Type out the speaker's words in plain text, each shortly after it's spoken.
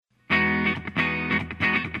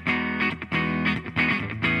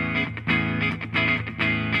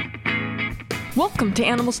Welcome to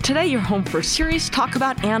Animals Today, your home for a serious talk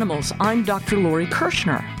about animals. I'm Dr. Lori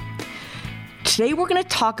Kirshner. Today we're going to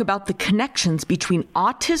talk about the connections between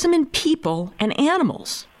autism in people and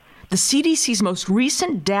animals. The CDC's most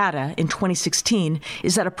recent data in 2016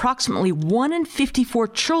 is that approximately 1 in 54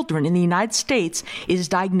 children in the United States is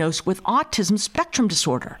diagnosed with autism spectrum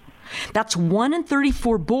disorder. That's 1 in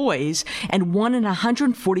 34 boys and 1 in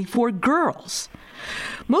 144 girls.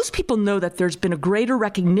 Most people know that there's been a greater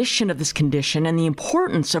recognition of this condition and the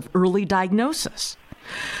importance of early diagnosis.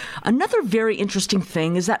 Another very interesting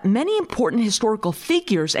thing is that many important historical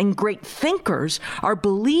figures and great thinkers are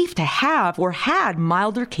believed to have or had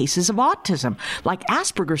milder cases of autism, like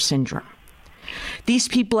Asperger's syndrome. These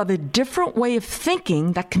people have a different way of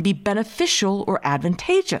thinking that can be beneficial or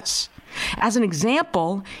advantageous. As an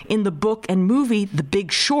example, in the book and movie The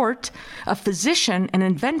Big Short, a physician and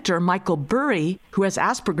inventor, Michael Burry, who has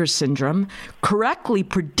Asperger's syndrome, correctly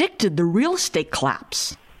predicted the real estate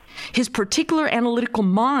collapse. His particular analytical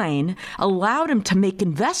mind allowed him to make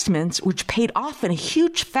investments which paid off in a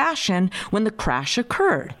huge fashion when the crash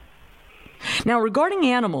occurred. Now, regarding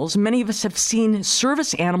animals, many of us have seen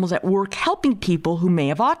service animals at work helping people who may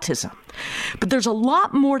have autism. But there's a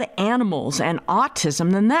lot more to animals and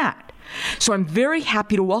autism than that. So I'm very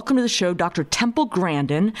happy to welcome to the show Dr. Temple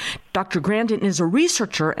Grandin. Dr. Grandin is a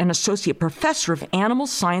researcher and associate professor of animal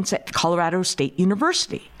science at Colorado State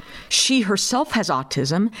University. She herself has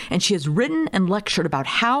autism, and she has written and lectured about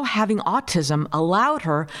how having autism allowed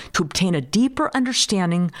her to obtain a deeper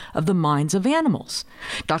understanding of the minds of animals.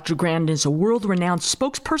 Dr. Grandin is a world-renowned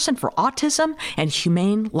spokesperson for autism and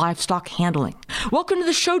humane livestock handling. Welcome to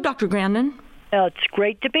the show, Dr. Grandin. It's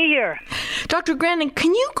great to be here. Dr. Grandin,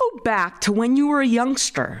 can you go back to when you were a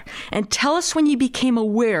youngster and tell us when you became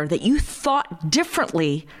aware that you thought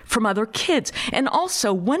differently from other kids? And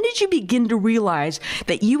also, when did you begin to realize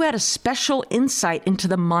that you had a special insight into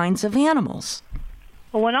the minds of animals?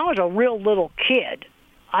 Well, when I was a real little kid,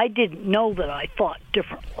 I didn't know that I thought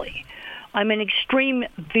differently. I'm an extreme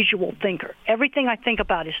visual thinker. Everything I think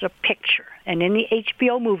about is a picture. And in the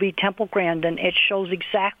HBO movie, Temple Grandin, it shows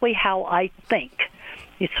exactly how I think.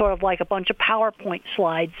 It's sort of like a bunch of PowerPoint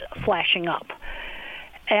slides flashing up.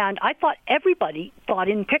 And I thought everybody thought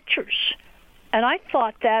in pictures. And I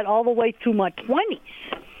thought that all the way through my 20s.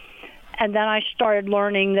 And then I started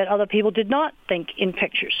learning that other people did not think in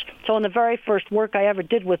pictures. So in the very first work I ever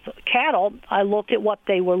did with cattle, I looked at what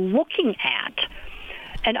they were looking at.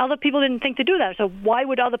 And other people didn't think to do that. So why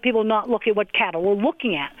would other people not look at what cattle were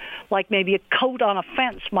looking at? Like maybe a coat on a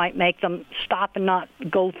fence might make them stop and not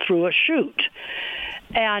go through a chute.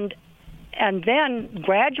 And then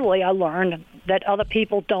gradually I learned that other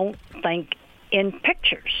people don't think in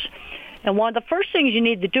pictures. And one of the first things you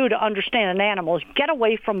need to do to understand an animal is get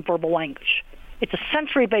away from verbal language. It's a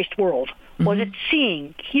sensory-based world. Mm-hmm. What it's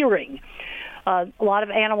seeing, hearing. A lot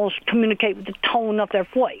of animals communicate with the tone of their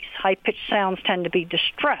voice. High-pitched sounds tend to be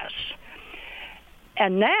distress.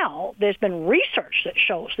 And now there's been research that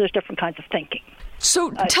shows there's different kinds of thinking.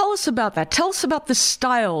 So tell us about that. Tell us about the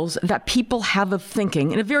styles that people have of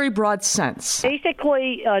thinking in a very broad sense.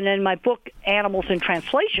 Basically, in my book, Animals in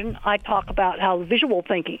Translation, I talk about how visual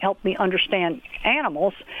thinking helped me understand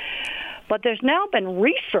animals. But there's now been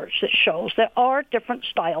research that shows there are different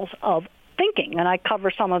styles of thinking, and I cover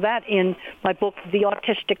some of that in my book, The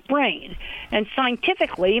Autistic Brain. And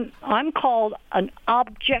scientifically, I'm called an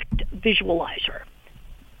object visualizer.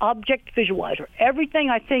 Object visualizer. Everything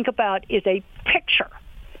I think about is a picture.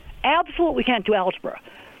 Absolutely can't do algebra.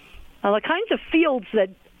 Now, the kinds of fields that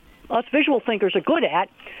us visual thinkers are good at,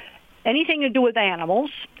 anything to do with animals,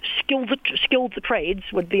 skilled trades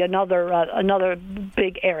would be another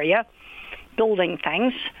big area, building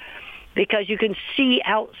things, because you can see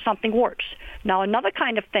how something works. Now, another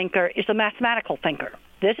kind of thinker is a mathematical thinker.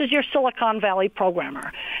 This is your Silicon Valley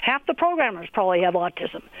programmer. Half the programmers probably have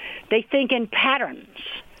autism. They think in patterns.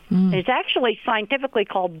 It's actually scientifically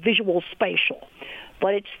called visual spatial,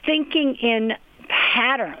 but it's thinking in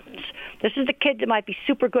patterns. This is the kid that might be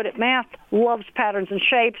super good at math, loves patterns and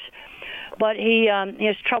shapes, but he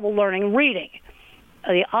has trouble learning reading.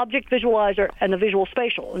 The object visualizer and the visual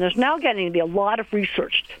spatial. And there's now getting to be a lot of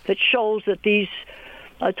research that shows that these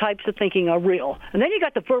types of thinking are real. And then you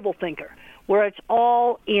got the verbal thinker, where it's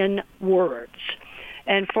all in words.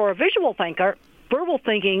 And for a visual thinker, verbal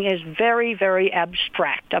thinking is very, very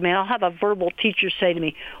abstract. I mean, I'll have a verbal teacher say to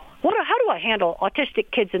me, how do I handle autistic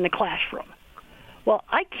kids in the classroom? Well,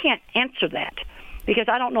 I can't answer that, because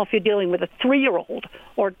I don't know if you're dealing with a 3-year-old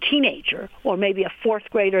or a teenager or maybe a 4th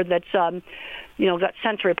grader that's got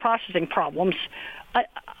sensory processing problems.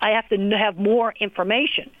 I have to have more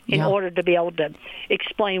information in order to be able to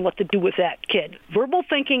explain what to do with that kid. Verbal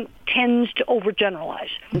thinking tends to overgeneralize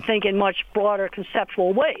and think in much broader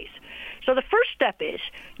conceptual ways. So the first step is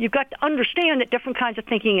you've got to understand that different kinds of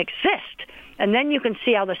thinking exist, and then you can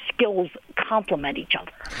see how the skills complement each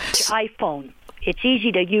other. The iPhone, it's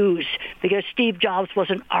easy to use because Steve Jobs was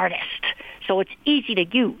an artist, so it's easy to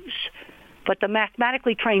use. But the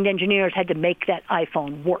mathematically trained engineers had to make that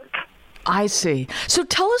iPhone work. I see. So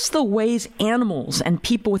tell us the ways animals and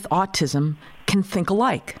people with autism can think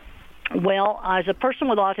alike. Well, as a person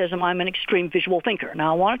with autism, I'm an extreme visual thinker.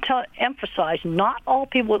 Now, I want to emphasize not all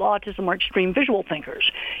people with autism are extreme visual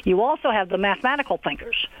thinkers. You also have the mathematical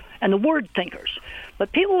thinkers and the word thinkers.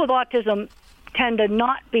 But people with autism tend to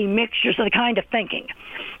not be mixtures of the kind of thinking.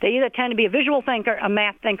 They either tend to be a visual thinker, a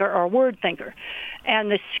math thinker, or a word thinker.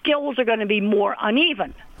 And the skills are going to be more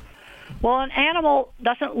uneven. Well, an animal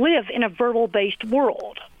doesn't live in a verbal-based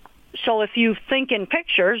world. So if you think in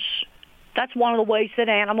pictures, that's one of the ways that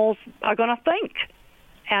animals are going to think.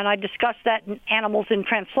 And I discuss that in Animals in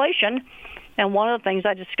Translation. And one of the things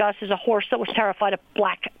I discuss is a horse that was terrified of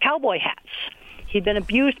black cowboy hats. He'd been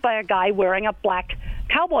abused by a guy wearing a black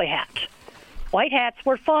cowboy hat. White hats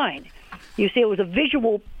were fine. You see, it was a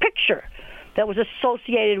visual picture that was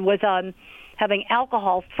associated with having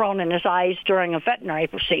alcohol thrown in his eyes during a veterinary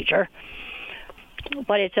procedure.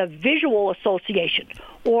 But it's a visual association.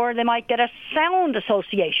 Or they might get a sound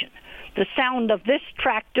association. The sound of this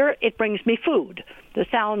tractor, it brings me food. The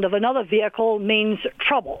sound of another vehicle means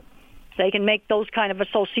trouble. They can make those kind of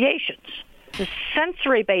associations. It's a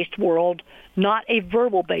sensory-based world, not a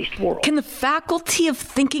verbal-based world. Can the faculty of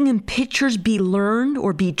thinking in pictures be learned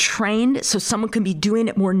or be trained so someone can be doing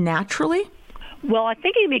it more naturally? Well, I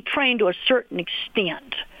think you can be trained to a certain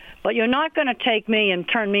extent, but you're not going to take me and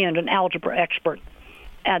turn me into an algebra expert.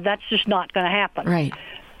 That's just not going to happen. Right.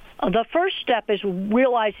 The first step is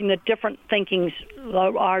realizing that different thinkings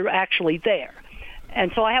are actually there.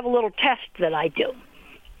 And so I have a little test that I do.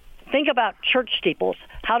 Think about church steeples.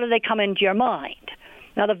 How do they come into your mind?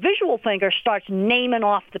 Now, the visual thinker starts naming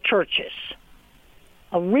off the churches.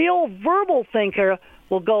 A real verbal thinker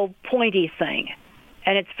will go pointy thing,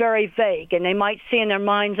 and it's very vague. And they might see in their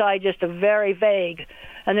mind's eye just a very vague.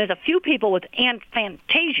 And there's a few people with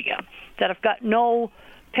aphantasia that have got no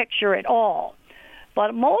picture at all.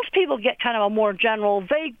 But most people get kind of a more general,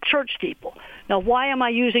 vague church steeple. Now, why am I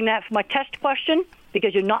using that for my test question?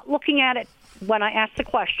 Because you're not looking at it when I ask the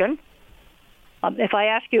question. If I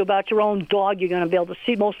ask you about your own dog, you're going to be able to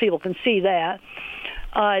see. Most people can see that.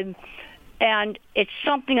 And it's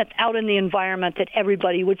something that's out in the environment that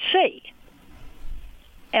everybody would see.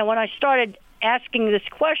 And when I started asking this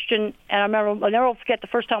question, and I'll never forget the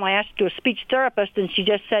first time I asked it to a speech therapist, and she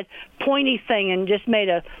just said, pointy thing, and just made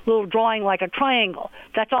a little drawing like a triangle.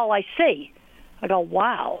 That's all I see. I go,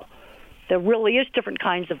 wow, there really is different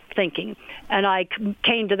kinds of thinking. And I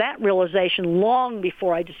came to that realization long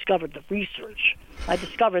before I discovered the research. I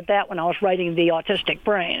discovered that when I was writing The Autistic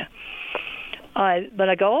Brain. But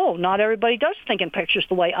I go, oh, not everybody does think in pictures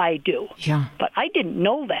the way I do. Yeah. But I didn't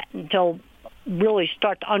know that until really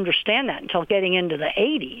start to understand that until getting into the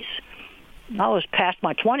 80s. I was past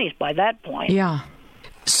my 20s by that point. Yeah.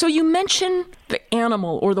 So you mentioned the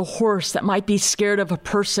animal or the horse that might be scared of a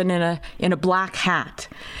person in a black hat.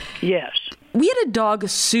 Yes. We had a dog,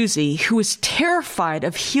 Susie, who was terrified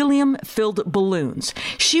of helium-filled balloons.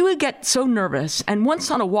 She would get so nervous, and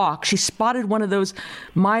once on a walk, she spotted one of those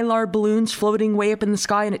Mylar balloons floating way up in the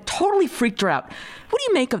sky, and it totally freaked her out. What do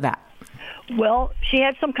you make of that? Well, she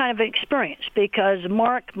had some kind of experience because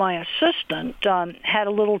Mark, my assistant, had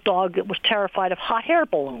a little dog that was terrified of hot air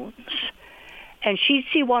balloons. And she'd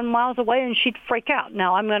see one miles away and she'd freak out.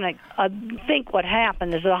 Now, I'm going to think what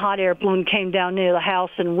happened is a hot air balloon came down near the house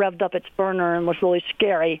and revved up its burner and was really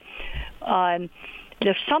scary.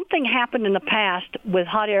 If something happened in the past with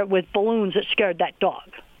balloons, it scared that dog.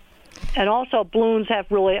 And also, balloons have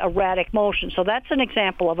really erratic motion. So that's an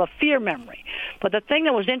example of a fear memory. But the thing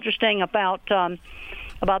that was interesting about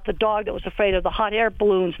the dog that was afraid of the hot air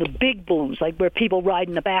balloons, the big balloons, like where people ride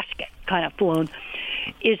in a basket kind of balloon,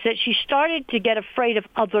 is that she started to get afraid of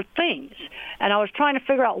other things. And I was trying to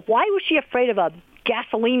figure out, why was she afraid of a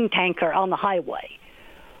gasoline tanker on the highway?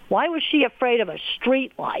 Why was she afraid of a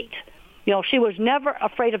street light? You know, she was never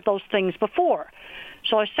afraid of those things before.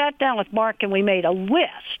 So I sat down with Mark and we made a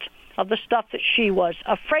list of the stuff that she was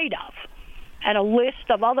afraid of and a list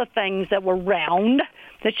of other things that were round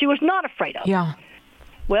that she was not afraid of. Yeah.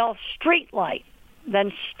 Well, street light,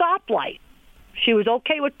 then stoplight. She was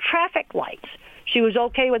okay with traffic lights. She was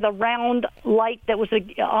okay with a round light that was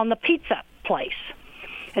on the pizza place.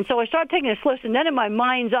 And so I started taking this list, and then in my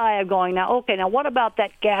mind's eye, I'm going, now what about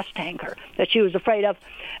that gas tanker that she was afraid of?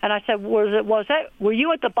 And I said, were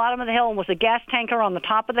you at the bottom of the hill and was the gas tanker on the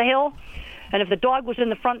top of the hill? And if the dog was in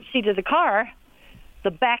the front seat of the car,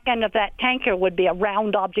 the back end of that tanker would be a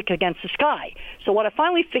round object against the sky. So what I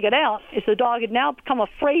finally figured out is the dog had now become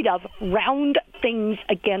afraid of round things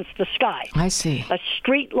against the sky. I see. A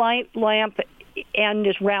street lamp end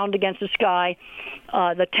is round against the sky.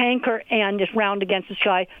 The tanker end is round against the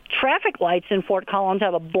sky. Traffic lights in Fort Collins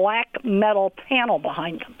have a black metal panel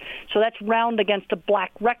behind them. So that's round against a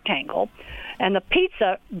black rectangle. And the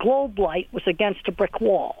pizza globe light was against a brick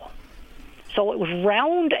wall. So it was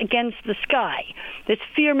round against the sky. This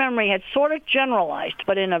fear memory had sort of generalized,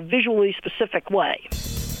 but in a visually specific way.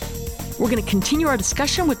 We're going to continue our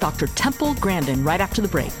discussion with Dr. Temple Grandin right after the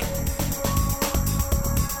break.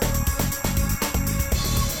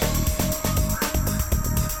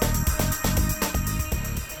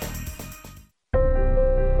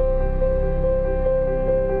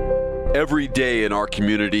 Every day in our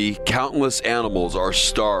community, countless animals are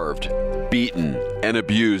starved, beaten, and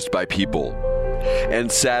abused by people.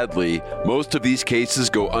 And sadly, most of these cases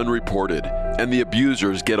go unreported, and the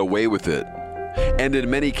abusers get away with it. And in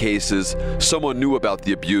many cases, someone knew about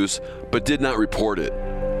the abuse but did not report it.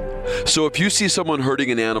 So if you see someone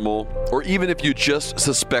hurting an animal, or even if you just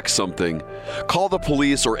suspect something, call the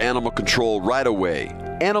police or animal control right away.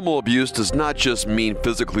 Animal abuse does not just mean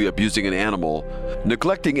physically abusing an animal.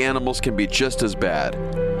 Neglecting animals can be just as bad.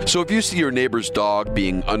 So if you see your neighbor's dog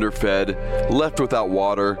being underfed, left without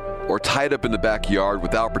water, or tied up in the backyard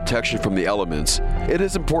without protection from the elements, it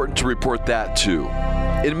is important to report that too.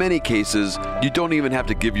 In many cases, you don't even have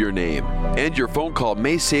to give your name, and your phone call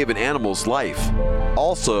may save an animal's life.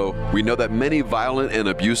 Also, we know that many violent and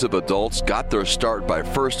abusive adults got their start by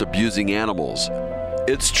first abusing animals.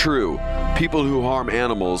 It's true, people who harm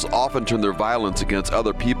animals often turn their violence against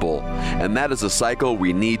other people, and that is a cycle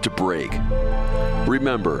we need to break.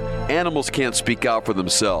 Remember, animals can't speak out for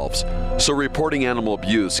themselves, so reporting animal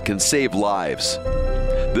abuse can save lives.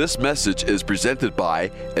 This message is presented by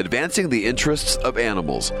Advancing the Interests of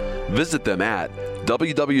Animals. Visit them at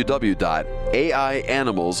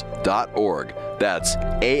www.aianimals.org. That's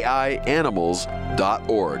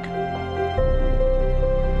aianimals.org.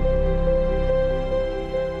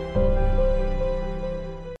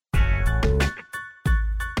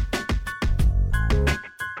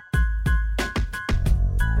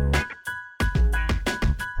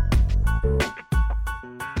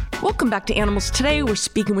 Welcome back to Animals Today. We're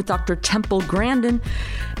speaking with Dr. Temple Grandin.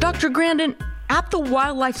 Dr. Grandin, at the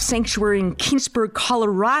Wildlife Sanctuary in Kingsburg,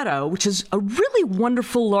 Colorado, which is a really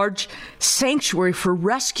wonderful large sanctuary for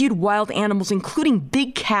rescued wild animals, including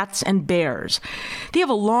big cats and bears. They have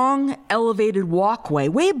a long, elevated walkway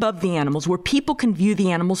way above the animals where people can view the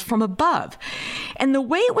animals from above. And the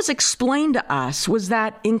way it was explained to us was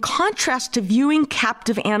that in contrast to viewing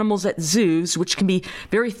captive animals at zoos, which can be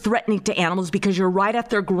very threatening to animals because you're right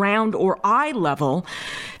at their ground or eye level,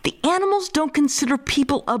 the animals don't consider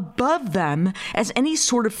people above them as any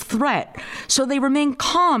sort of threat, so they remain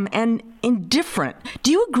calm and indifferent.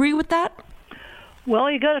 Do you agree with that?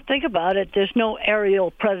 Well, you got to think about it. There's no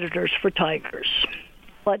aerial predators for tigers.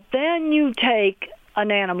 But then you take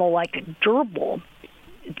an animal like a gerbil.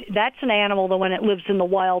 That's an animal that when it lives in the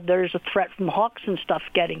wild, there's a threat from hawks and stuff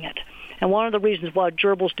getting it. And one of the reasons why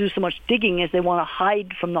gerbils do so much digging is they want to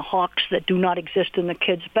hide from the hawks that do not exist in the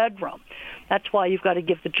kid's bedroom. That's why you've got to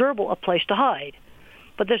give the gerbil a place to hide.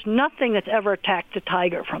 But there's nothing that's ever attacked a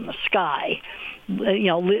tiger from the sky,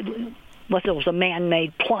 unless it was a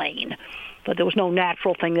man-made plane. But there was no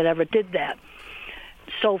natural thing that ever did that.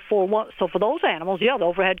 So for those animals, the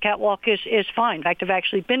overhead catwalk is fine. In fact, I've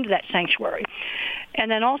actually been to that sanctuary.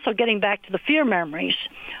 And then also getting back to the fear memories,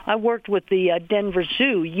 I worked with the Denver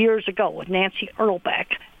Zoo years ago with Nancy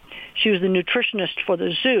Erlbeck. She was the nutritionist for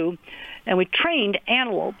the zoo, and we trained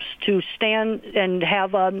antelopes to stand and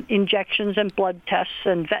have injections and blood tests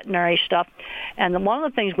and veterinary stuff. And one of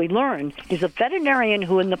the things we learned is a veterinarian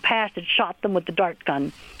who in the past had shot them with the dart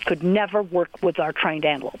gun could never work with our trained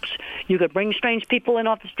antelopes. You could bring strange people in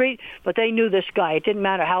off the street, but they knew this guy. It didn't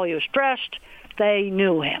matter how he was dressed. They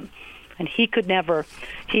knew him. And he could never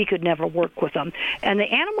work with them. And the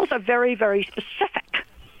animals are very, very specific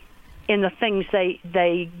in the things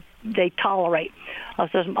they tolerate.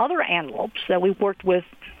 There's some other antelopes that we worked with.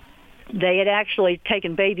 They had actually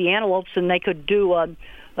taken baby antelopes, and they could do a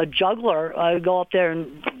jugular, go up there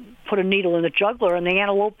and put a needle in the jugular, and the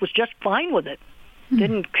antelope was just fine with it.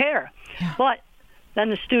 Didn't care. Yeah. But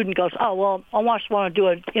then the student goes, oh, well, I just want to do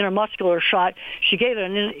an intermuscular shot. She gave it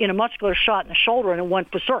an intermuscular shot in the shoulder, and it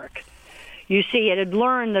went berserk. You see, it had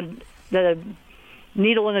learned that the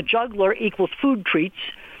needle in the jugular equals food treats.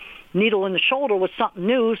 Needle in the shoulder was something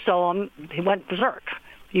new, so he went berserk.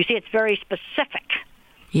 You see, it's very specific.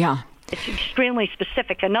 Yeah. It's extremely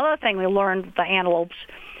specific. Another thing we learned with the antelopes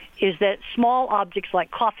is that small objects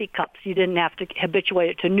like coffee cups, you didn't have to habituate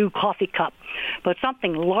it to a new coffee cup. But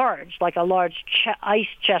something large, like a large ice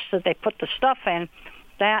chest that they put the stuff in,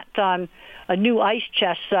 that a new ice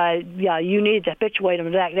chest, you needed to habituate them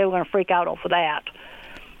to that. They were going to freak out over that.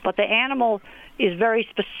 But the animal is very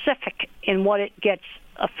specific in what it gets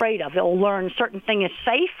afraid of. It will learn a certain thing is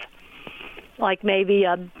safe, like maybe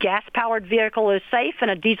a gas-powered vehicle is safe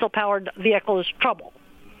and a diesel-powered vehicle is trouble.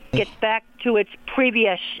 Gets back to its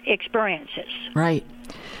previous experiences. Right.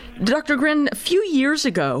 Dr. Grin, a few years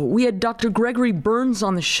ago, we had Dr. Gregory Burns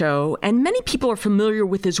on the show, and many people are familiar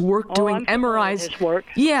with his work doing MRIs. His work.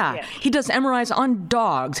 Yeah, yes. He does MRIs on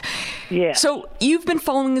dogs. Yeah. So you've been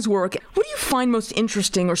following his work. What do you find most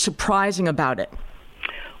interesting or surprising about it?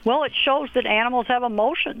 Well, it shows that animals have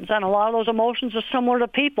emotions, and a lot of those emotions are similar to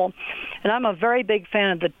people. And I'm a very big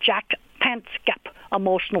fan of the Jack Panksepp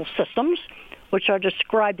emotional systems, which are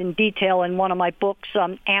described in detail in one of my books,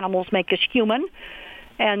 Animals Make Us Human.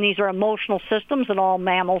 And these are emotional systems that all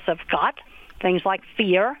mammals have got, things like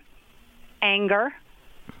fear, anger,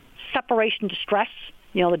 separation distress.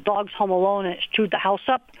 You know, the dog's home alone and it's chewed the house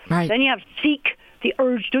up. Right. Then you have seek, the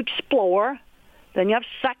urge to explore. Then you have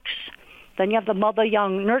sex. Then you have the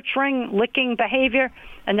mother-young nurturing, licking behavior.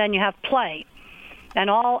 And then you have play. And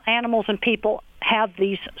all animals and people have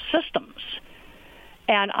these systems.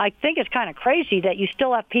 And I think it's kind of crazy that you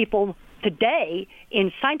still have people today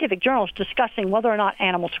in scientific journals discussing whether or not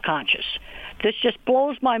animals are conscious. This just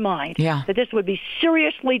blows my mind that this would be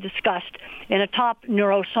seriously discussed in a top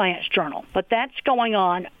neuroscience journal. But that's going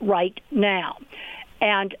on right now.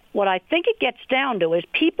 And what I think it gets down to is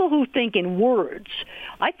people who think in words,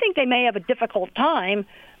 I think they may have a difficult time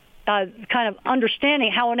kind of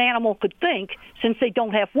understanding how an animal could think since they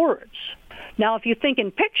don't have words. Now, if you think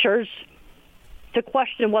in pictures, to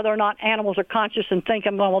question whether or not animals are conscious and think,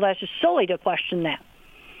 I'm going, well, that's just silly to question that.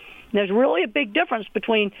 There's really a big difference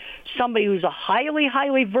between somebody who's a highly,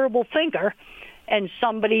 highly verbal thinker and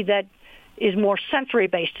somebody that is more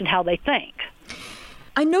sensory-based in how they think.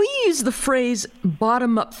 I know you use the phrase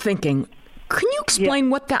bottom-up thinking. Can you explain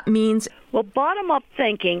what that means? Well, bottom-up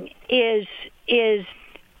thinking is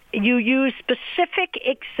you use specific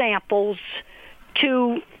examples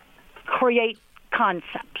to create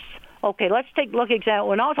concepts. Okay, let's take a look at example.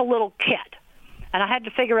 When I was a little kid, and I had to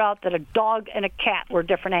figure out that a dog and a cat were a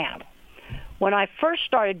different animal. When I first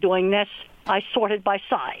started doing this, I sorted by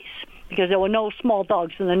size because there were no small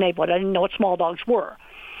dogs in the neighborhood. I didn't know what small dogs were.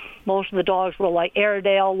 Most of the dogs were like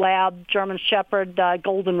Airedale, Lab, German Shepherd,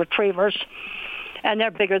 Golden Retrievers, and they're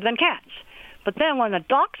bigger than cats. But then when the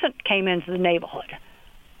dachshund came into the neighborhood,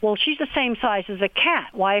 well, she's the same size as a cat.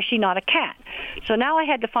 Why is she not a cat? So now I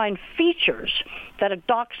had to find features that a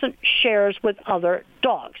dachshund shares with other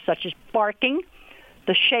dogs, such as barking,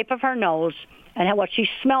 the shape of her nose, and what she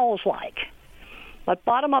smells like. But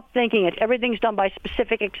bottom-up thinking, everything's done by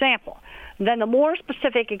specific example. And then the more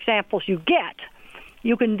specific examples you get,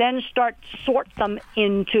 you can then start to sort them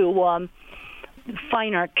into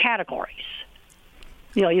finer categories.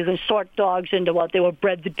 You know, you can sort dogs into what they were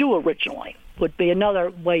bred to do originally, would be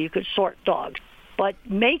another way you could sort dogs. But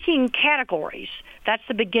making categories, that's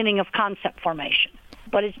the beginning of concept formation.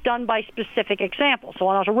 But it's done by specific examples. So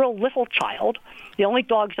when I was a real little child, the only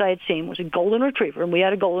dogs I had seen was a Golden Retriever, and we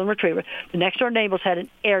had a Golden Retriever. The next-door neighbors had an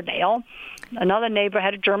Airedale. Another neighbor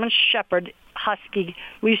had a German Shepherd Husky.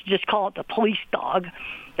 We used to just call it the police dog.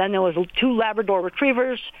 Then there was 2 Labrador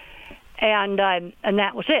Retrievers, and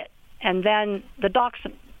that was it. And then the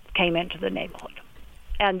dachshund came into the neighborhood.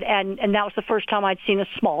 And that was the first time I'd seen a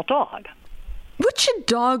small dog. What should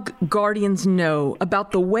dog guardians know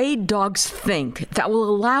about the way dogs think that will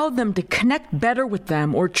allow them to connect better with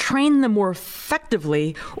them or train them more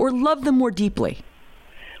effectively or love them more deeply?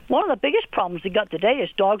 One of the biggest problems we got today is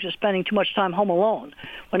dogs are spending too much time home alone.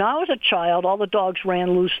 When I was a child, all the dogs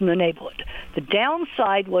ran loose in the neighborhood. The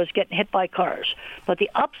downside was getting hit by cars. But the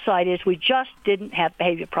upside is we just didn't have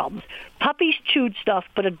behavior problems. Puppies chewed stuff,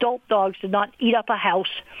 but adult dogs did not eat up a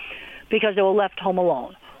house because they were left home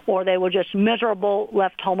alone. Or they were just miserable,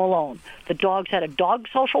 left home alone. The dogs had a dog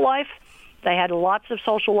social life. They had lots of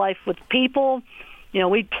social life with people. You know,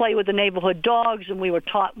 we'd play with the neighborhood dogs, and we were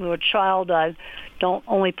taught when we were a child, don't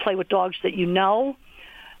only play with dogs that you know.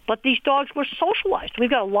 But these dogs were socialized. We've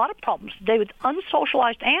got a lot of problems today with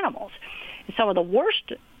unsocialized animals. And some of the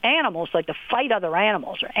worst animals, like to fight other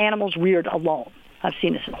animals, are animals reared alone. I've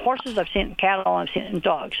seen this in horses, I've seen it in cattle, I've seen it in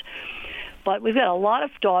dogs. But we've got a lot of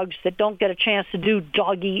dogs that don't get a chance to do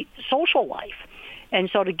doggy social life. And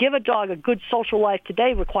so to give a dog a good social life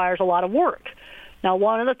today requires a lot of work. Now,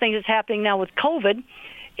 one of the things that's happening now with COVID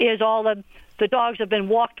is all the dogs have been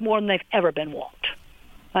walked more than they've ever been walked.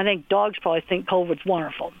 I think dogs probably think COVID's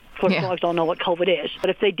wonderful. Of course, dogs don't know what COVID is.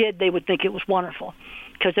 But if they did, they would think it was wonderful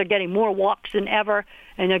because they're getting more walks than ever,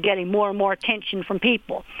 and they're getting more and more attention from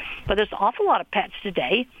people. But there's an awful lot of pets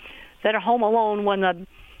today that are home alone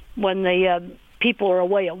when the people are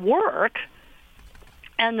away at work,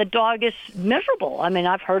 and the dog is miserable. I mean,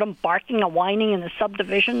 I've heard them barking and whining in the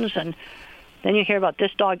subdivisions, and then you hear about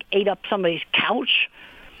this dog ate up somebody's couch,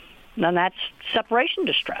 and that's separation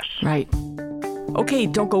distress. Right. Okay,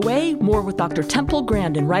 don't go away. More with Dr. Temple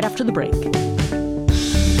Grandin right after the break.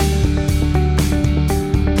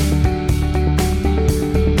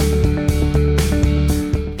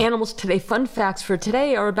 Animals Today fun facts for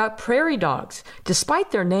today are about prairie dogs. Despite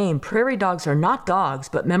their name, prairie dogs are not dogs,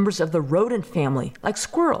 but members of the rodent family, like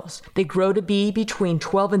squirrels. They grow to be between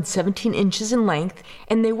 12 and 17 inches in length,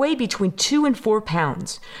 and they weigh between 2 and 4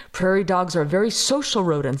 pounds. Prairie dogs are very social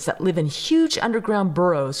rodents that live in huge underground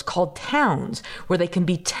burrows called towns, where they can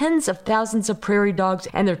be tens of thousands of prairie dogs,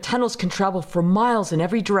 and their tunnels can travel for miles in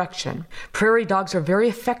every direction. Prairie dogs are very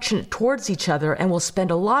affectionate towards each other and will spend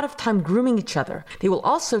a lot of time grooming each other. They will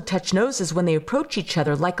also touch noses when they approach each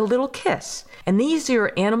other like a little kiss. And these are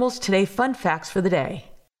your Animals Today fun facts for the day.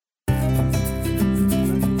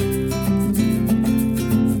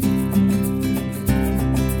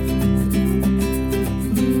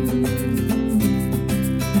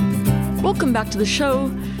 Welcome back to the show.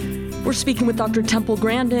 We're speaking with Dr. Temple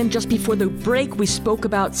Grandin. Just before the break, we spoke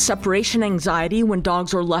about separation anxiety when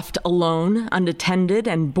dogs are left alone, unattended,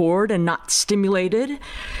 and bored and not stimulated.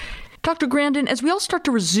 Dr. Grandin, as we all start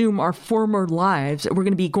to resume our former lives, we're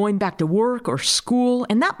going to be going back to work or school,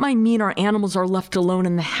 and that might mean our animals are left alone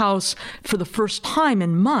in the house for the first time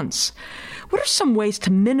in months. What are some ways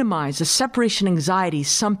to minimize the separation anxiety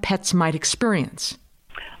some pets might experience?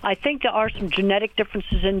 I think there are some genetic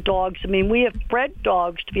differences in dogs. I mean, we have bred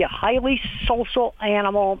dogs to be a highly social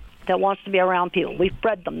animal that wants to be around people. We've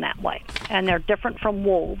bred them that way, and they're different from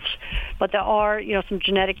wolves. But there are, some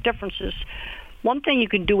genetic differences. One thing you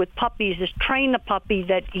can do with puppies is train the puppy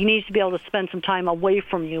that he needs to be able to spend some time away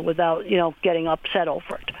from you without, getting upset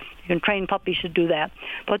over it. You can train puppies to do that.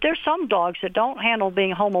 But there's some dogs that don't handle being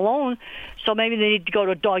home alone, so maybe they need to go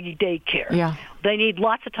to doggy daycare. Yeah. They need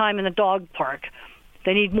lots of time in the dog park.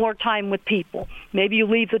 They need more time with people. Maybe you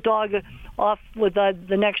leave the dog off with the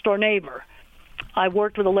next-door neighbor. I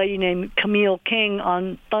worked with a lady named Camille King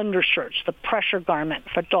on Thunder Shirts, the pressure garment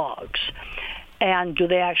for dogs. And do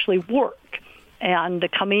they actually work? And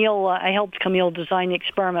Camille, I helped Camille design the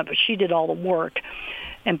experiment, but she did all the work.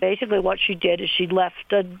 And basically what she did is she left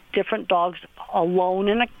the different dogs alone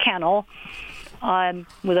in a kennel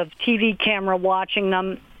with a TV camera watching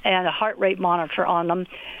them and a heart rate monitor on them.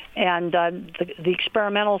 And the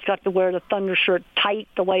experimentals got to wear the Thunder Shirt tight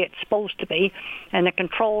the way it's supposed to be, and the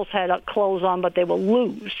controls had clothes on, but they were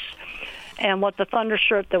loose. And what the Thunder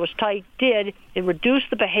Shirt that was tight did, it reduced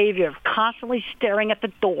the behavior of constantly staring at the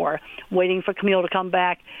door, waiting for Camille to come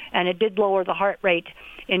back, and it did lower the heart rate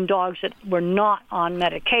in dogs that were not on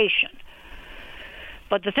medication.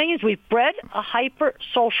 But the thing is, we've bred a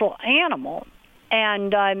hyper-social animal,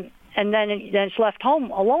 and then it's left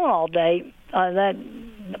home alone all day.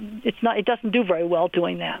 It doesn't do very well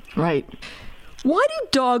doing that. Right. Why do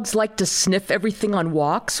dogs like to sniff everything on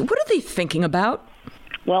walks? What are they thinking about?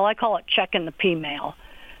 Well, I call it checking the P-mail.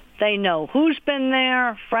 They know who's been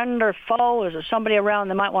there, friend or foe. Is there somebody around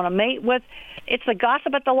they might want to mate with? It's the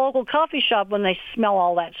gossip at the local coffee shop when they smell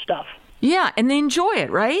all that stuff. Yeah, and they enjoy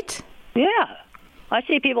it, right? Yeah. I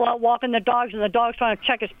see people out walking their dogs, and the dog's trying to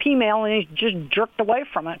check his P-mail, and he's just jerked away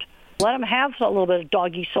from it. Let them have a little bit of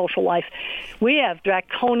doggy social life. We have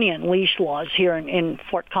draconian leash laws here in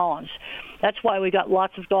Fort Collins. That's why we got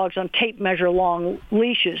lots of dogs on tape measure long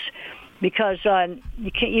leashes, because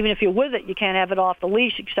you can't, even if you're with it, you can't have it off the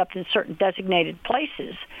leash except in certain designated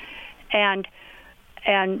places. And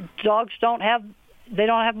dogs don't have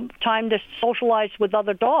time to socialize with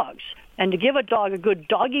other dogs. And to give a dog a good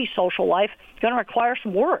doggy social life, it's going to require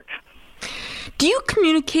some work. Do you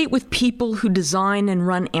communicate with people who design and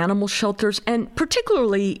run animal shelters, and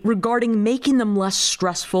particularly regarding making them less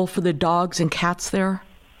stressful for the dogs and cats there?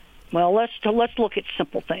 Well, let's look at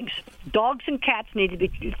simple things. Dogs and cats need to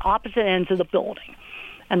be opposite ends of the building.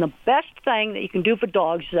 And the best thing that you can do for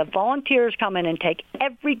dogs is have volunteers come in and take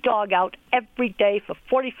every dog out every day for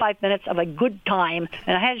 45 minutes of a good time.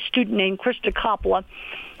 And I had a student named Krista Coppola,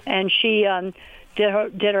 and she did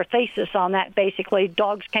her thesis on that. Basically,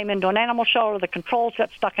 dogs came into an animal shelter. The controls got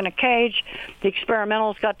stuck in a cage. The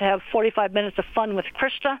experimentals got to have 45 minutes of fun with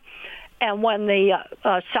Krista. And when the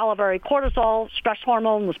salivary cortisol stress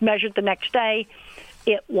hormone was measured the next day,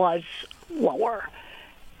 it was lower.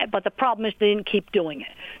 But the problem is they didn't keep doing it.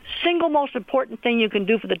 Single most important thing you can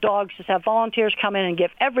do for the dogs is have volunteers come in and give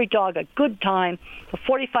every dog a good time for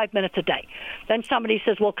 45 minutes a day. Then somebody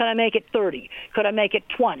says, well, can I make it 30? Could I make it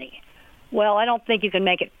 20? Well, I don't think you can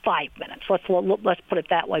make it 5 minutes. Let's put it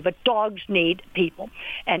that way. But dogs need people.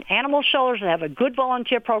 And animal shelters that have a good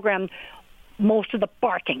volunteer program, most of the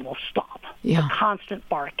barking will stop. Yeah. The constant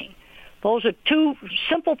barking. Those are two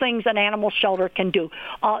simple things an animal shelter can do.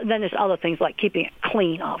 Then there's other things like keeping it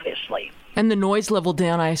clean, obviously. And the noise level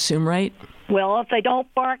down, I assume, right? Well, if they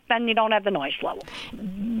don't bark, then you don't have the noise level.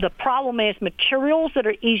 The problem is materials that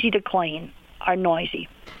are easy to clean are noisy.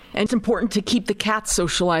 And it's important to keep the cats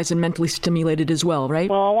socialized and mentally stimulated as well, right?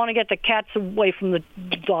 Well, I want to get the cats away from the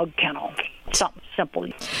dog kennel. Something simple.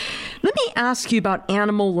 Let me ask you about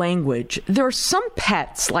animal language. There are some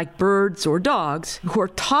pets, like birds or dogs, who are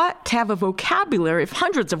taught to have a vocabulary of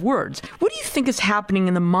hundreds of words. What do you think is happening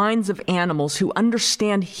in the minds of animals who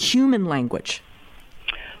understand human language?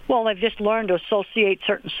 Well, they've just learned to associate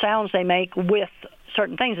certain sounds they make with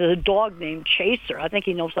certain things. There's a dog named Chaser. I think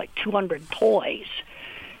he knows like 200 toys.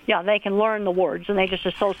 Yeah, they can learn the words, and they just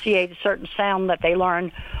associate a certain sound that they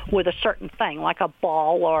learn with a certain thing, like a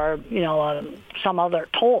ball or some other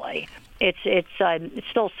toy. It's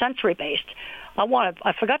still sensory based.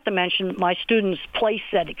 I forgot to mention my students' play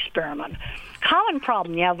set experiment. Common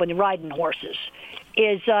problem you have when you're riding horses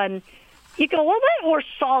is you go, well, that horse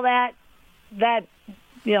saw that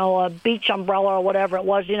a beach umbrella or whatever it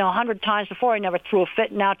was 100 times before. He never threw a fit.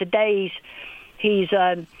 And now today he's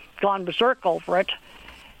gone berserk over it.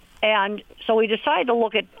 And so we decided to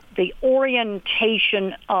look at the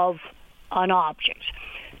orientation of an object.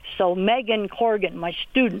 So Megan Corrigan, my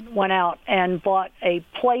student, went out and bought a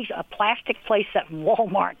plastic play set from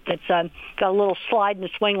Walmart that's got a little slide and a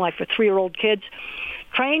swing like for 3-year-old kids.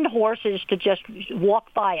 Trained horses to just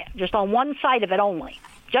walk by it, just on one side of it only.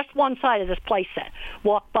 Just one side of this play set.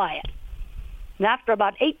 Walk by it. And after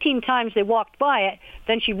about 18 times they walked by it,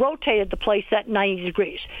 then she rotated the play set 90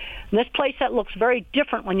 degrees. And this play set looks very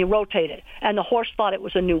different when you rotate it. And the horse thought it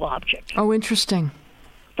was a new object. Oh, interesting.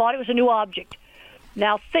 Thought it was a new object.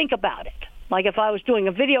 Now think about it. Like if I was doing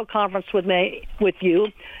a video conference with you,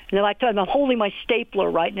 and then I tell them I'm holding my stapler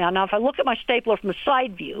right now. Now if I look at my stapler from a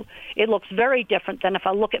side view, it looks very different than if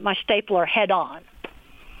I look at my stapler head on.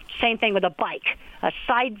 Same thing with a bike. A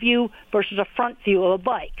side view versus a front view of a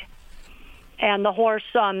bike. And the horse,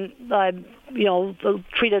 we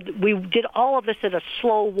did all of this at a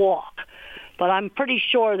slow walk. But I'm pretty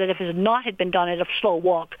sure that if it had been done at a slow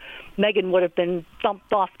walk, Megan would have been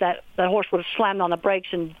dumped off. That horse would have slammed on the brakes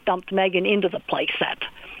and dumped Megan into the play set.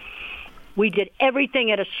 We did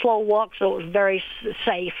everything at a slow walk, so it was very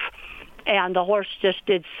safe. And the horse just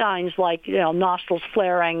did signs like, nostrils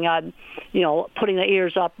flaring, putting the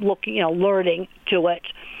ears up, looking, alerting to it.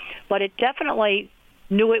 But it definitely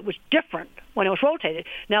knew it was different when it was rotated.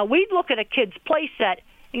 Now, we'd look at a kid's play set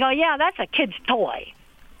and go, yeah, that's a kid's toy.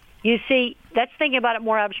 You see, that's thinking about it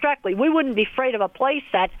more abstractly. We wouldn't be afraid of a play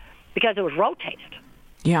set because it was rotated.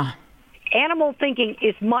 Yeah. Animal thinking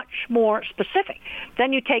is much more specific.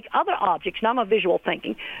 Then you take other objects. Now, I'm a visual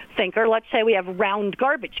thinker. Let's say we have round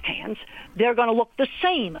garbage cans. They're going to look the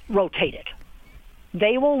same rotated.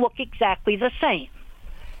 They will look exactly the same.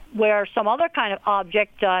 Where some other kind of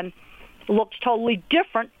object looks totally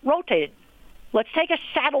different rotated. Let's take a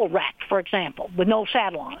saddle rack, for example, with no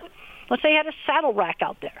saddle on it. Let's say you had a saddle rack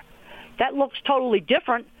out there. That looks totally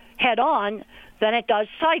different head-on than it does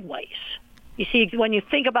sideways. You see, when you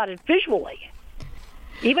think about it visually,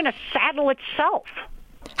 even a saddle itself.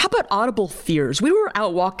 How about audible fears? We were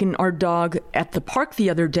out walking our dog at the park the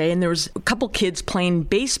other day, and there was a couple kids playing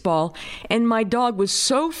baseball, and my dog was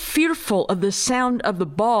so fearful of the sound of the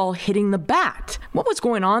ball hitting the bat. What was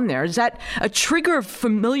going on there? Is that a trigger of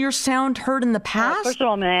familiar sound heard in the past? First of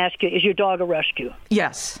all, I'm going to ask you, is your dog a rescue?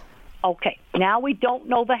 Yes. Okay. Now we don't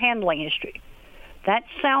know the handling history. That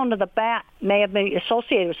sound of the bat may have been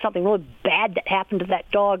associated with something really bad that happened to that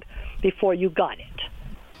dog before you got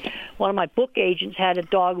it. One of my book agents had a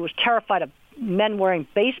dog who was terrified of men wearing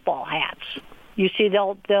baseball hats. You see,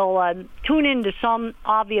 they'll tune into some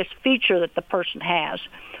obvious feature that the person has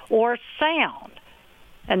or sound.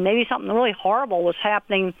 And maybe something really horrible was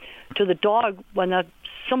happening to the dog when a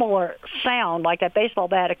similar sound like that baseball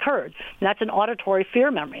bat occurred. And that's an auditory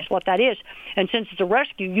fear memory is what that is. And since it's a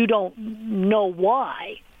rescue, you don't know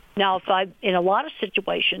why. Now, in a lot of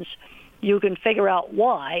situations, you can figure out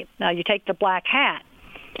why. Now, you take the black hat.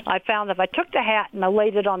 I found if I took the hat and I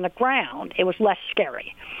laid it on the ground, it was less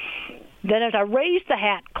scary. Then as I raised the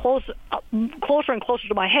hat closer and closer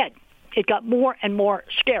to my head, it got more and more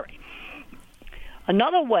scary.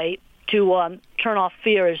 Another way to turn off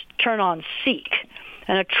fear is turn on seek.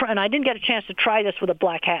 And I didn't get a chance to try this with a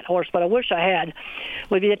black hat horse, but I wish I had.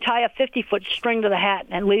 Would be to tie a 50-foot string to the hat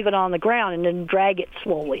and leave it on the ground and then drag it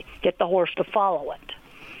slowly, get the horse to follow it.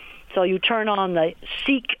 So you turn on the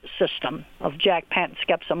seek system of Jack Pat and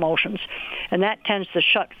Skep's emotions, and that tends to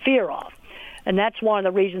shut fear off. And that's one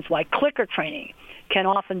of the reasons why clicker training can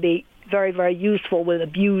often be very, very useful with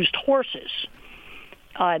abused horses,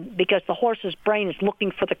 because the horse's brain is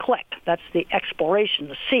looking for the click. That's the exploration,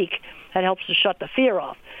 the seek, that helps to shut the fear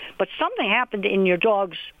off. But something happened in your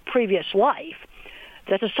dog's previous life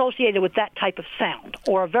that's associated with that type of sound,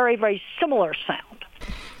 or a very, very similar sound.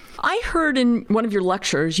 I heard in one of your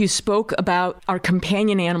lectures you spoke about our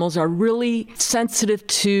companion animals are really sensitive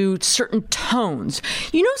to certain tones.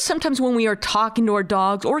 You know, sometimes when we are talking to our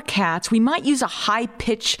dogs or cats, we might use a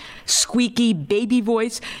high-pitched, squeaky baby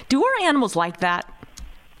voice. Do our animals like that?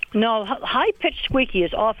 No, high-pitched squeaky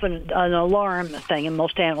is often an alarm thing in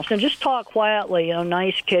most animals. And just talk quietly,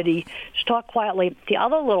 nice kitty. Just talk quietly. The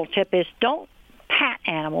other little tip is don't pat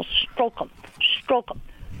animals, stroke them. Stroke them.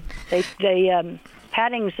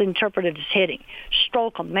 Patting's interpreted as hitting.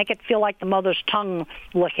 Stroke them. Make it feel like the mother's tongue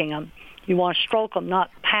licking them. You want to stroke them, not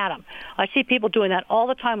pat them. I see people doing that all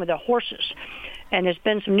the time with their horses. And there's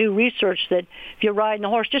been some new research that if you're riding a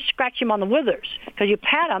horse, just scratch him on the withers. Because you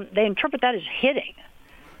pat them, they interpret that as hitting.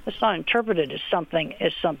 It's not interpreted as something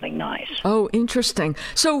nice. Oh, interesting.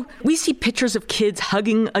 So we see pictures of kids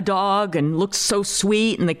hugging a dog and looks so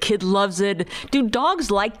sweet and the kid loves it. Do dogs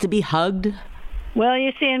like to be hugged? Well,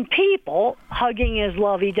 you see, in people, hugging is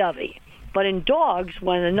lovey-dovey. But in dogs,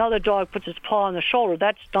 when another dog puts its paw on the shoulder,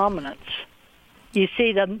 that's dominance. You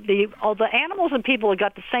see, all the animals and people have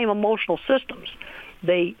got the same emotional systems.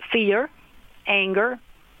 They fear, anger,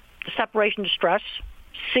 separation, distress,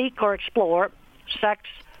 seek or explore, sex,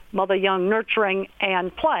 mother-young, nurturing,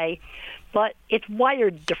 and play. But it's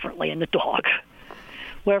wired differently in the dog.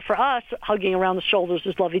 Where for us, hugging around the shoulders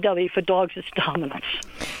is lovey-dovey. For dogs, it's dominance.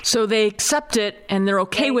 So they accept it, and they're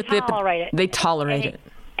okay with it. They tolerate it.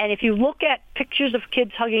 And if you look at pictures of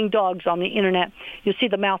kids hugging dogs on the Internet, you'll see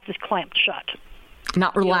the mouth is clamped shut.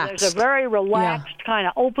 Not relaxed. There's a very relaxed kind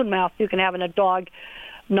of open mouth you can have in a dog,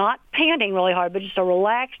 not panting really hard, but just a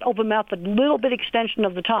relaxed open mouth, a little bit extension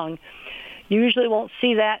of the tongue. You usually won't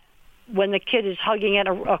see that when the kid is hugging it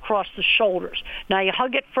across the shoulders. Now, you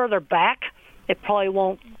hug it further back, it probably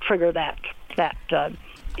won't trigger that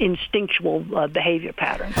instinctual behavior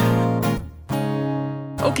pattern.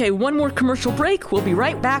 Okay, one more commercial break. We'll be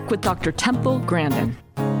right back with Dr. Temple Grandin.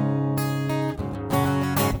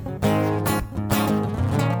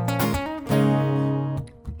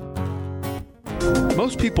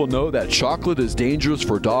 Most people know that chocolate is dangerous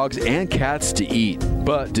for dogs and cats to eat.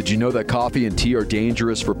 But did you know that coffee and tea are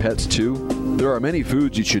dangerous for pets too? There are many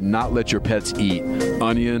foods you should not let your pets eat.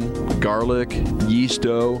 Onion, garlic, yeast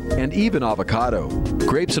dough, and even avocado.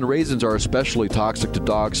 Grapes and raisins are especially toxic to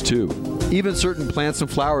dogs too. Even certain plants and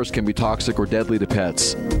flowers can be toxic or deadly to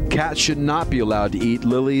pets. Cats should not be allowed to eat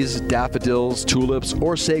lilies, daffodils, tulips,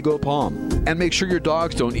 or sago palm. And make sure your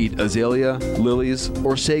dogs don't eat azalea, lilies,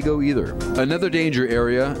 or sago either. Another danger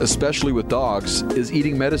area, especially with dogs, is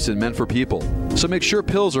eating medicine meant for people. So make sure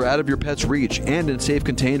pills are out of your pet's reach and in safe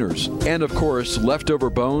containers. And of course, leftover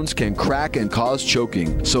bones can crack and cause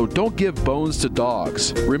choking. So don't give bones to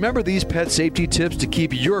dogs. Remember these pet safety tips to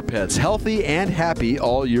keep your pets healthy and happy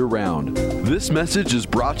all year round. This message is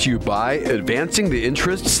brought to you by Advancing the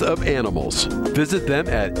Interests of Animals. Visit them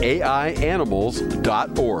at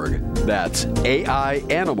aianimals.org. That's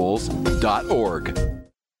aianimals.org.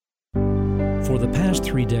 For the past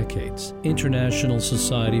 3 decades, International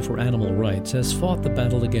Society for Animal Rights has fought the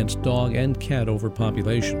battle against dog and cat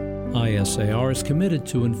overpopulation. ISAR is committed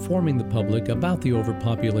to informing the public about the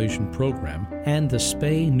overpopulation program and the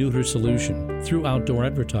spay-neuter solution through outdoor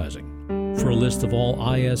advertising. For a list of all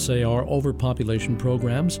ISAR overpopulation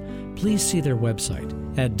programs, please see their website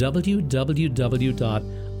at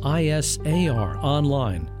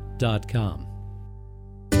www.isaronline.com.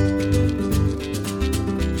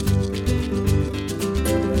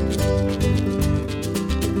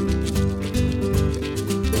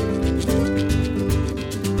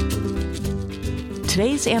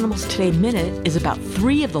 Today's Animals Today Minute is about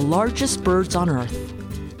 3 of the largest birds on Earth.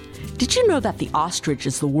 Did you know that the ostrich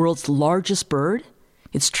is the world's largest bird?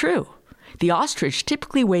 It's true. The ostrich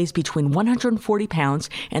typically weighs between 140 pounds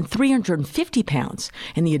and 350 pounds,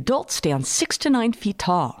 and the adults stand 6 to 9 feet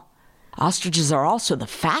tall. Ostriches are also the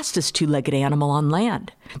fastest two-legged animal on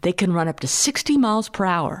land. They can run up to 60 miles per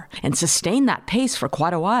hour and sustain that pace for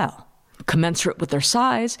quite a while. Commensurate with their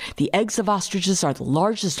size, the eggs of ostriches are the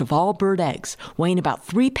largest of all bird eggs, weighing about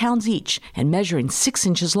 3 pounds each and measuring 6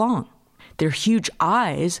 inches long. Their huge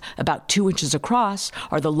eyes, about 2 inches across,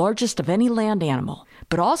 are the largest of any land animal,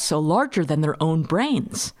 but also larger than their own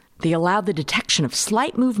brains. They allow the detection of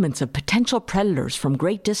slight movements of potential predators from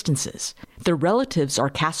great distances. Their relatives are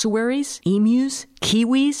cassowaries, emus,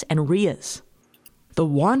 kiwis, and rheas. The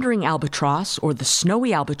wandering albatross, or the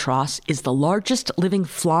snowy albatross, is the largest living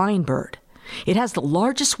flying bird. It has the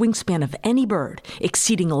largest wingspan of any bird,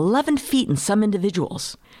 exceeding 11 feet in some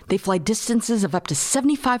individuals. They fly distances of up to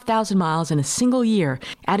 75,000 miles in a single year,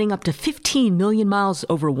 adding up to 15 million miles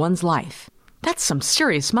over one's life. That's some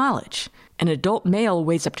serious mileage. An adult male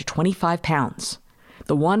weighs up to 25 pounds.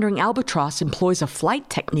 The wandering albatross employs a flight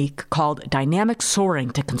technique called dynamic soaring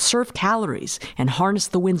to conserve calories and harness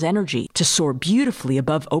the wind's energy to soar beautifully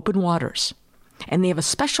above open waters. And they have a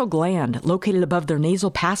special gland located above their nasal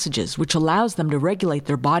passages which allows them to regulate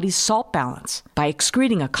their body's salt balance by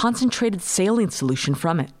excreting a concentrated saline solution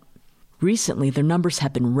from it. Recently, their numbers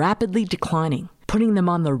have been rapidly declining, putting them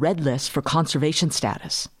on the red list for conservation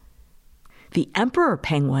status. The emperor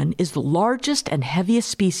penguin is the largest and heaviest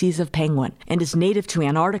species of penguin and is native to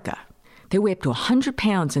Antarctica. They weigh up to 100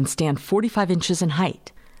 pounds and stand 45 inches in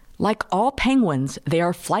height. Like all penguins, they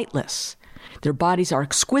are flightless. Their bodies are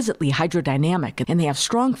exquisitely hydrodynamic and they have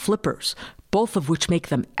strong flippers, both of which make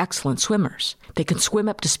them excellent swimmers. They can swim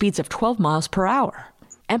up to speeds of 12 miles per hour.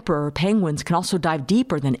 Emperor penguins can also dive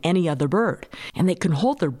deeper than any other bird, and they can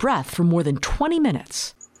hold their breath for more than 20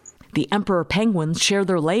 minutes. The emperor penguins share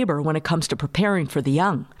their labor when it comes to preparing for the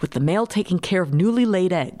young, with the male taking care of newly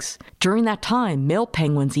laid eggs. During that time, male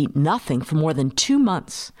penguins eat nothing for more than 2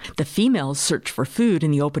 months. The females search for food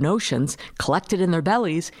in the open oceans, collect it in their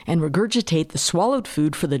bellies, and regurgitate the swallowed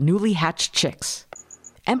food for the newly hatched chicks.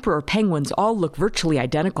 Emperor penguins all look virtually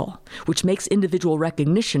identical, which makes individual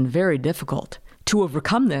recognition very difficult. To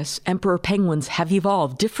overcome this, emperor penguins have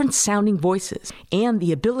evolved different sounding voices and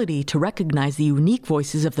the ability to recognize the unique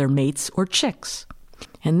voices of their mates or chicks.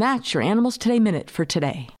 And that's your Animals Today Minute for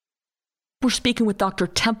today. We're speaking with Dr.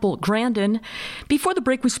 Temple Grandin. Before the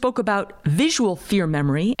break, we spoke about visual fear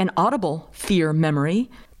memory and audible fear memory.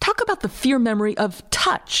 Talk about the fear memory of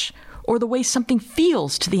touch or the way something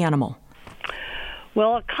feels to the animal.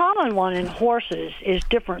 Well, a common one in horses is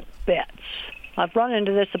different bits. I've run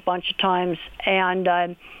into this a bunch of times, and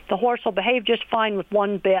the horse will behave just fine with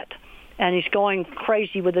one bit, and he's going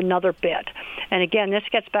crazy with another bit. And again, this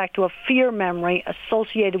gets back to a fear memory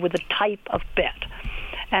associated with the type of bit.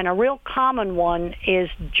 And a real common one is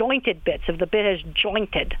jointed bits. If the bit is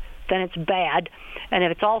jointed, then it's bad. And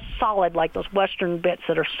if it's all solid, like those Western bits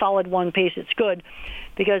that are solid one piece, it's good,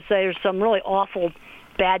 because there's some really awful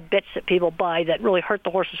bad bits that people buy that really hurt the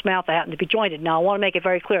horse's mouth that happen to be jointed. Now, I want to make it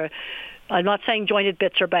very clear. I'm not saying jointed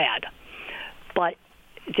bits are bad, but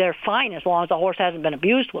they're fine as long as the horse hasn't been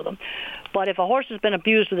abused with them. But if a horse has been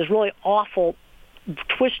abused with this really awful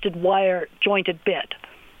twisted wire jointed bit,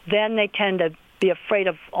 then they tend to be afraid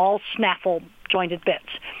of all snaffle jointed bits.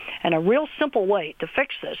 And a real simple way to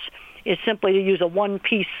fix this is simply to use a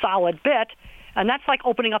one-piece solid bit, and that's like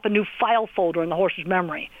opening up a new file folder in the horse's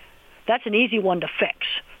memory. That's an easy one to fix,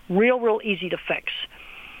 real easy to fix.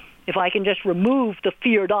 If I can just remove the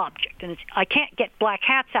feared object. And I can't get black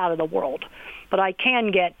hats out of the world, but I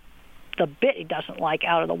can get the bit he doesn't like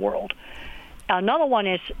out of the world. Another one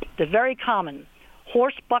is the very common,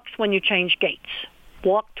 horse bucks when you change gaits.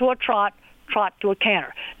 Walk to a trot, trot to a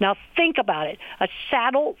canter. Now think about it. A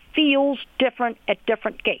saddle feels different at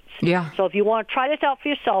different gaits. Yeah. So if you want to try this out for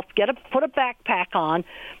yourself, put a backpack on,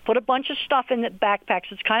 put a bunch of stuff in the backpack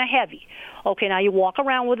so it's kind of heavy. Okay, now you walk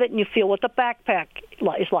around with it and you feel what the backpack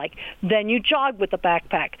is like. Then you jog with the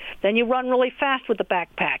backpack. Then you run really fast with the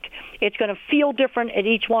backpack. It's going to feel different at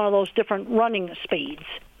each one of those different running speeds.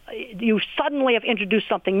 You suddenly have introduced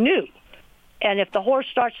something new. And if the horse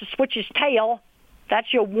starts to switch his tail,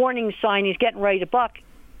 that's your warning sign he's getting ready to buck.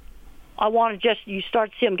 You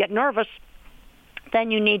start to see him get nervous,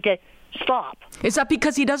 then you need to stop. Is that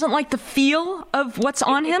because he doesn't like the feel of what's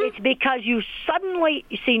on him? It's because you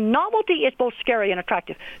see, novelty is both scary and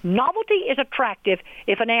attractive. Novelty is attractive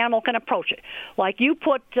if an animal can approach it. Like you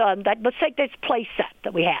put let's take this play set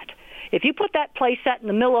that we had. If you put that play set in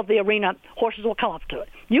the middle of the arena, horses will come up to it.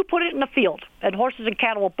 You put it in the field, and horses and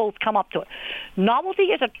cattle will both come up to it. Novelty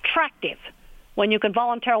is attractive when you can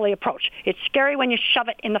voluntarily approach. It's scary when you shove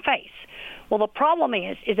it in the face. Well, the problem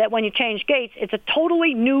is that when you change gaits, it's a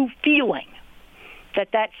totally new feeling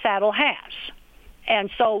that saddle has.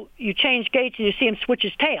 And so you change gaits and you see him switch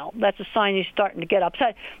his tail. That's a sign he's starting to get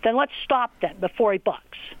upset. Then let's stop that before he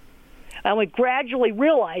bucks. And we gradually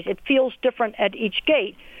realize it feels different at each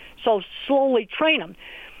gait, so slowly train him.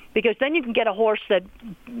 Because then you can get a horse that,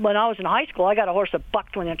 when I was in high school, I got a horse that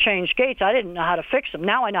bucked when you changed gaits. I didn't know how to fix him.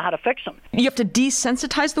 Now I know how to fix him. You have to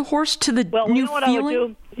desensitize the horse to the new feeling? Well, you know what I would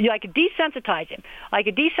do? Yeah, I could desensitize him.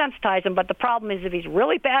 But the problem is if he's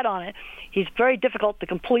really bad on it, he's very difficult to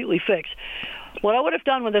completely fix. What I would have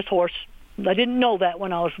done with this horse, I didn't know that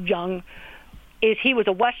when I was young, is he was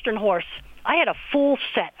a Western horse. I had a full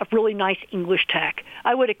set of really nice English tack.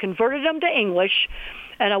 I would have converted him to English,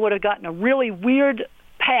 and I would have gotten a really weird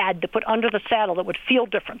pad to put under the saddle that would feel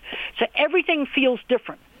different. So everything feels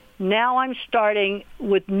different. Now I'm starting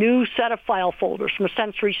with new set of file folders from a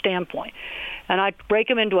sensory standpoint. And I break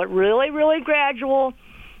him into it really, really gradual,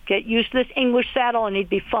 get used to this English saddle, and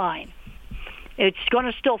he'd be fine. It's going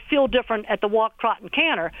to still feel different at the walk, trot, and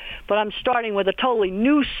canter, but I'm starting with a totally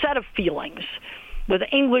new set of feelings. With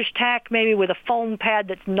English tack, maybe with a foam pad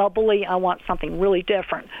that's nubbly, I want something really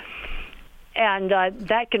different. And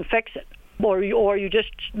that can fix it. Or you just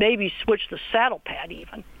maybe switch the saddle pad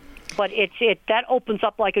even. But that opens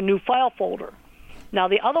up like a new file folder. Now,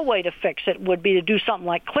 the other way to fix it would be to do something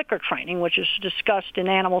like clicker training, which is discussed in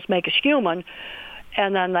Animals Make Us Human,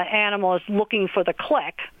 and then the animal is looking for the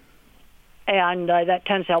click, and that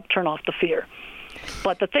tends to help turn off the fear.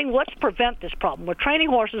 But the thing, let's prevent this problem. We're training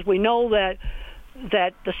horses. We know that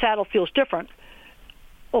the saddle feels different.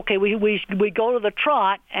 Okay, we go to the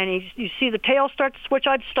trot, and you see the tail start to switch,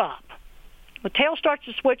 I'd stop. The tail starts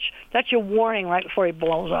to switch, that's your warning right before he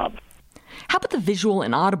blows up. How about the visual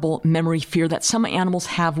and audible memory fear that some animals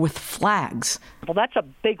have with flags? Well, that's a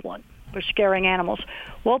big one for scaring animals.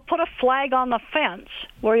 Well, put a flag on the fence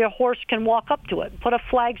where your horse can walk up to it. Put a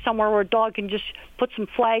flag somewhere where a dog can just put some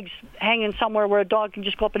flags hanging somewhere where a dog can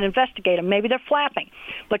just go up and investigate them. Maybe they're flapping,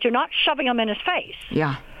 but you're not shoving them in his face.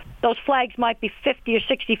 Yeah. Those flags might be 50 or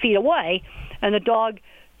 60 feet away, and the dog,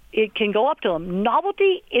 it can go up to them.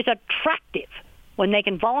 Novelty is attractive when they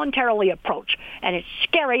can voluntarily approach, and it's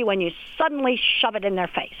scary when you suddenly shove it in their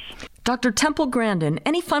face. Dr. Temple Grandin,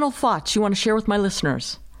 any final thoughts you want to share with my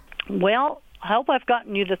listeners? Well, I hope I've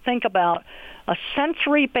gotten you to think about a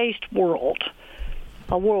sensory-based world,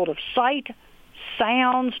 a world of sight,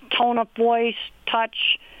 sounds, tone of voice,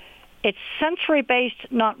 touch. It's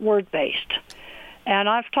sensory-based, not word-based. And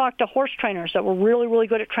I've talked to horse trainers that were really, really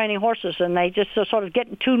good at training horses, and they just sort of get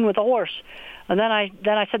in tune with the horse. And then I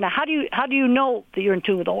said, now how do you know that you're in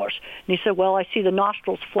tune with the horse? And he said, well, I see the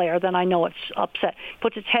nostrils flare, then I know it's upset.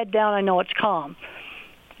 Puts its head down, I know it's calm.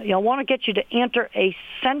 I want to get you to enter a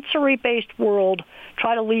sensory-based world.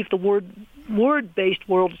 Try to leave the word-based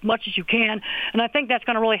world as much as you can, and I think that's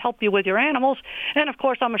going to really help you with your animals. And, of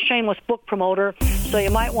course, I'm a shameless book promoter, so you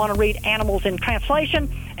might want to read Animals in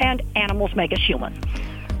Translation and Animals Make Us Human.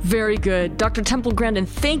 Very good. Dr. Temple Grandin,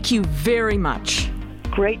 thank you very much.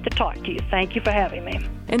 Great to talk to you. Thank you for having me.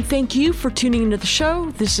 And thank you for tuning into the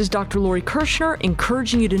show. This is Dr. Lori Kirshner,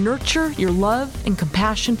 encouraging you to nurture your love and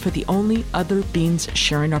compassion for the only other beings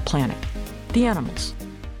sharing our planet, the animals.